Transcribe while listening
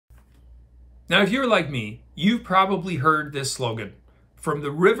Now, if you're like me, you've probably heard this slogan: from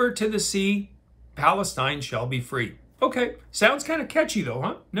the river to the sea, Palestine shall be free. Okay, sounds kind of catchy though,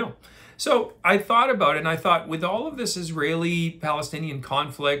 huh? No. So I thought about it, and I thought, with all of this Israeli-Palestinian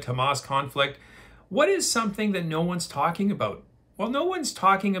conflict, Hamas conflict, what is something that no one's talking about? Well, no one's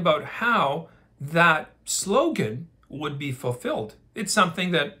talking about how that slogan would be fulfilled. It's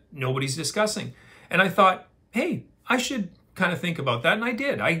something that nobody's discussing. And I thought, hey, I should kind of think about that, and I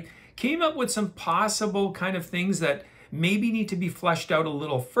did. I came up with some possible kind of things that maybe need to be fleshed out a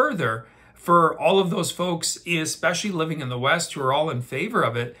little further for all of those folks, especially living in the West, who are all in favor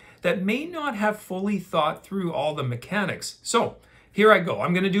of it, that may not have fully thought through all the mechanics. So here I go.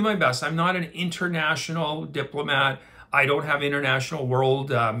 I'm going to do my best. I'm not an international diplomat. I don't have international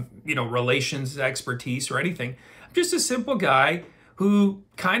world, relations expertise or anything. I'm just a simple guy who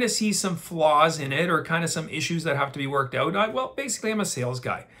kind of sees some flaws in it, or kind of some issues that have to be worked out. Well, basically, I'm a sales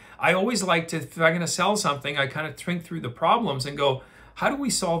guy. I always like to, if I'm going to sell something, I kind of think through the problems and go, how do we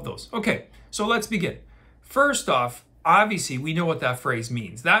solve those? Okay, so let's begin. First off, obviously, we know what that phrase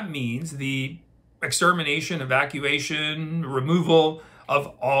means. That means the extermination, evacuation, removal of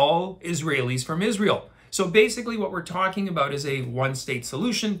all Israelis from Israel. So basically what we're talking about is a one-state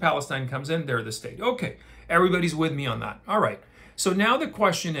solution. Palestine comes in, they're the state. Okay, everybody's with me on that. All right. So now the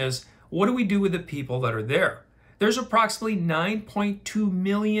question is, what do we do with the people that are there? There's approximately 9.2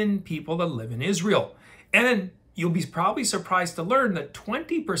 million people that live in Israel. And you'll be probably surprised to learn that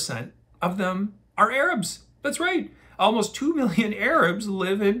 20% of them are Arabs. That's right. Almost 2 million Arabs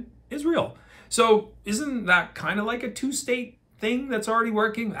live in Israel. So isn't that kind of like a two-state thing that's already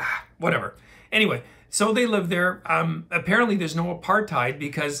working? Whatever. Anyway, so they live there. Apparently there's no apartheid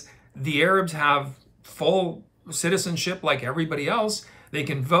because the Arabs have full citizenship like everybody else. They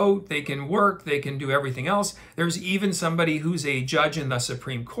can vote, they can work, they can do everything else. There's even somebody who's a judge in the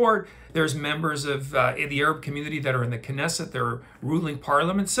Supreme Court. There's members of the Arab community that are in the Knesset, they're ruling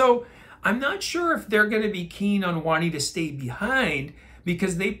parliament. So I'm not sure if they're going to be keen on wanting to stay behind,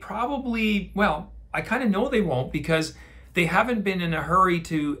 because they probably, well, I kind of know they won't, because they haven't been in a hurry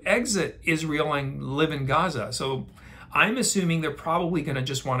to exit Israel and live in Gaza. So I'm assuming they're probably going to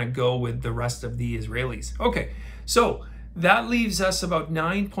just want to go with the rest of the Israelis. Okay, so that leaves us about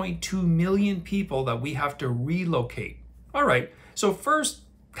 9.2 million people that we have to relocate. All right, so first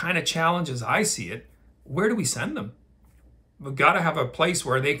kind of challenge as I see it, where do we send them? We've got to have a place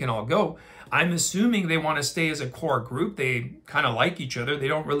where they can all go. I'm assuming they want to stay as a core group. They kind of like each other. They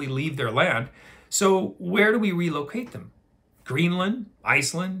don't really leave their land. So where do we relocate them? Greenland,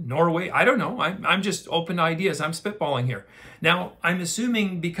 Iceland, Norway? I don't know. I'm just open to ideas. I'm spitballing here. Now, I'm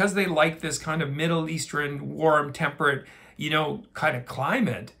assuming because they like this kind of Middle Eastern, warm, temperate, kind of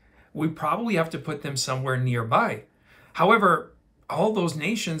climate, we probably have to put them somewhere nearby. However, all those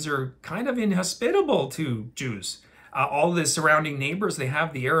nations are kind of inhospitable to Jews. All the surrounding neighbors, they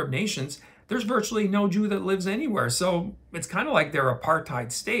have the Arab nations. There's virtually no Jew that lives anywhere. So it's kind of like they're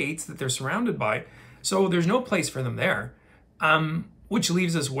apartheid states that they're surrounded by. So there's no place for them there. Which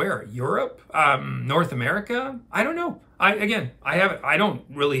leaves us where? Europe? North America? I don't know. I don't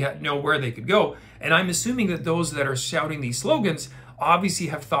really know where they could go. And I'm assuming that those that are shouting these slogans obviously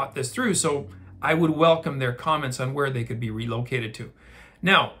have thought this through. So I would welcome their comments on where they could be relocated to.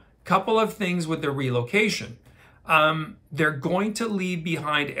 Now, couple of things with the relocation. They're going to leave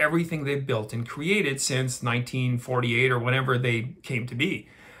behind everything they've built and created since 1948 or whenever they came to be.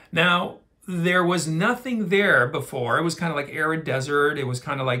 Now, there was nothing there before. It was kind of like arid desert. It was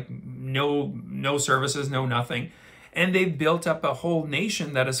kind of like no services, no nothing. And they've built up a whole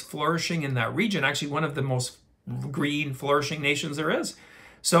nation that is flourishing in that region. Actually, one of the most green, flourishing nations there is.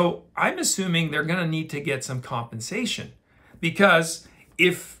 So I'm assuming they're going to need to get some compensation, because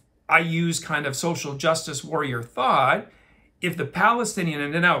if I use kind of social justice warrior thought, if the Palestinian,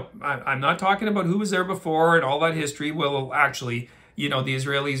 and now I'm not talking about who was there before and all that history, well, actually, the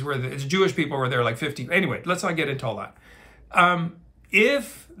Israelis were, the Jewish people were there like 50. Anyway, let's not get into all that.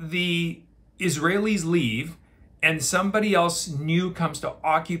 If the Israelis leave and somebody else new comes to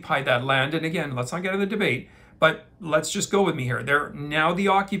occupy that land, and again, let's not get into the debate, but let's just go with me here. They're now the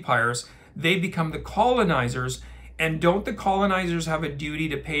occupiers. They become the colonizers. And don't the colonizers have a duty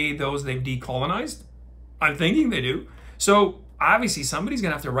to pay those they've decolonized? I'm thinking they do. So obviously somebody's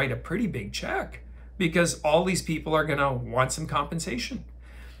going to have to write a pretty big check, because all these people are going to want some compensation.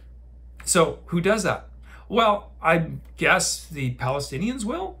 So who does that? Well, I guess the Palestinians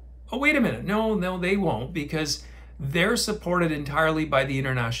will. Oh, wait a minute. No, they won't, because they're supported entirely by the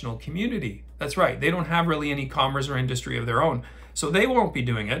international community. That's right. They don't have really any commerce or industry of their own. So they won't be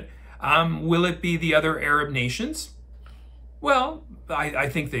doing it. Will it be the other Arab nations? Well, I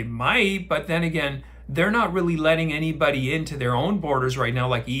think they might, but then again, they're not really letting anybody into their own borders right now,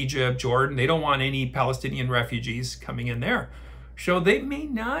 like Egypt, Jordan. They don't want any Palestinian refugees coming in there. So they may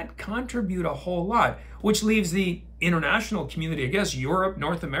not contribute a whole lot, which leaves the international community, I guess, Europe,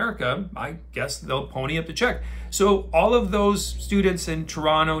 North America, I guess they'll pony up the check. So all of those students in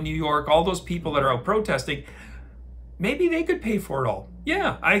Toronto, New York, all those people that are out protesting, maybe they could pay for it all.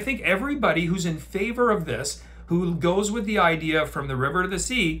 Yeah, I think everybody who's in favor of this, who goes with the idea from the river to the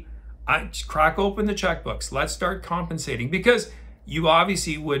sea, crack open the checkbooks. Let's start compensating, because you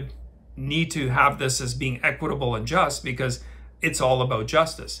obviously would need to have this as being equitable and just, because it's all about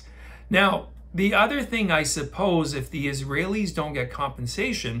justice. Now, the other thing, I suppose, if the Israelis don't get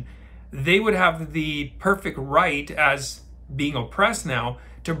compensation, they would have the perfect right, as being oppressed now,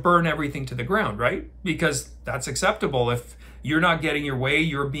 to burn everything to the ground, right? Because that's acceptable. If you're not getting your way,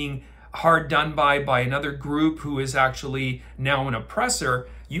 you're being hard done by another group who is actually now an oppressor,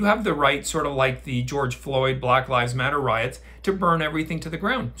 you have the right, sort of like the George Floyd, Black Lives Matter riots, to burn everything to the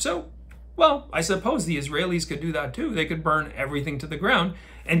ground. So, well, I suppose the Israelis could do that too. They could burn everything to the ground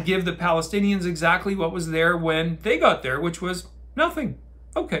and give the Palestinians exactly what was there when they got there, which was nothing.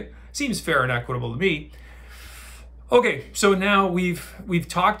 Okay, seems fair and equitable to me. Okay, so now we've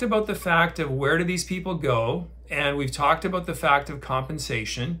talked about the fact of where do these people go, and we've talked about the fact of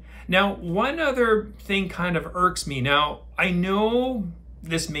compensation. Now, one other thing kind of irks me. Now, I know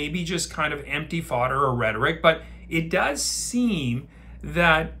this may be just kind of empty fodder or rhetoric, but it does seem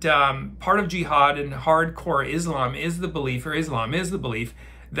that part of jihad and hardcore Islam is the belief, or Islam is the belief,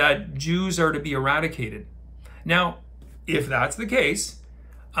 that Jews are to be eradicated. Now, if that's the case,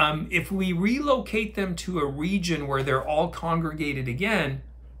 if we relocate them to a region where they're all congregated again,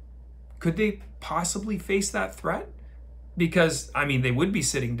 could they possibly face that threat? Because, I mean, they would be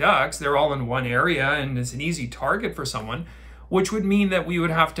sitting ducks. They're all in one area, and it's an easy target for someone, which would mean that we would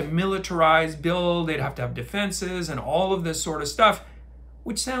have to militarize, build, they'd have to have defenses and all of this sort of stuff,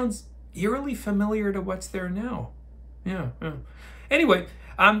 which sounds eerily familiar to what's there now. Yeah. Anyway,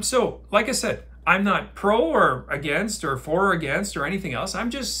 so like I said, I'm not pro or against or for or against or anything else. I'm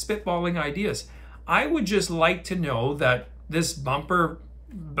just spitballing ideas. I would just like to know that this bumper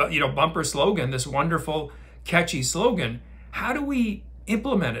slogan, this wonderful, catchy slogan, how do we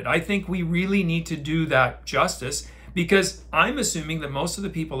implement it? I think we really need to do that justice, because I'm assuming that most of the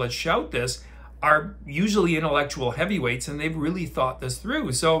people that shout this are usually intellectual heavyweights, and they've really thought this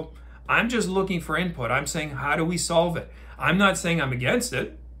through. So I'm just looking for input. I'm saying, how do we solve it? I'm not saying I'm against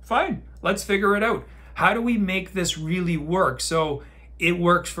it. Fine, let's figure it out. How do we make this really work so it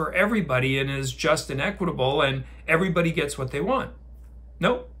works for everybody and is just and equitable and everybody gets what they want?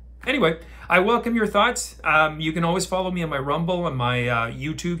 Nope. Anyway, I welcome your thoughts. You can always follow me on my Rumble and my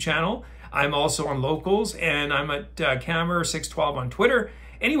YouTube channel. I'm also on Locals, and I'm at Camera612 on Twitter.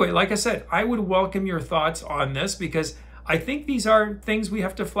 Anyway, like I said, I would welcome your thoughts on this, because I think these are things we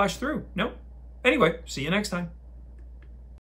have to flesh through. Nope. Anyway, see you next time.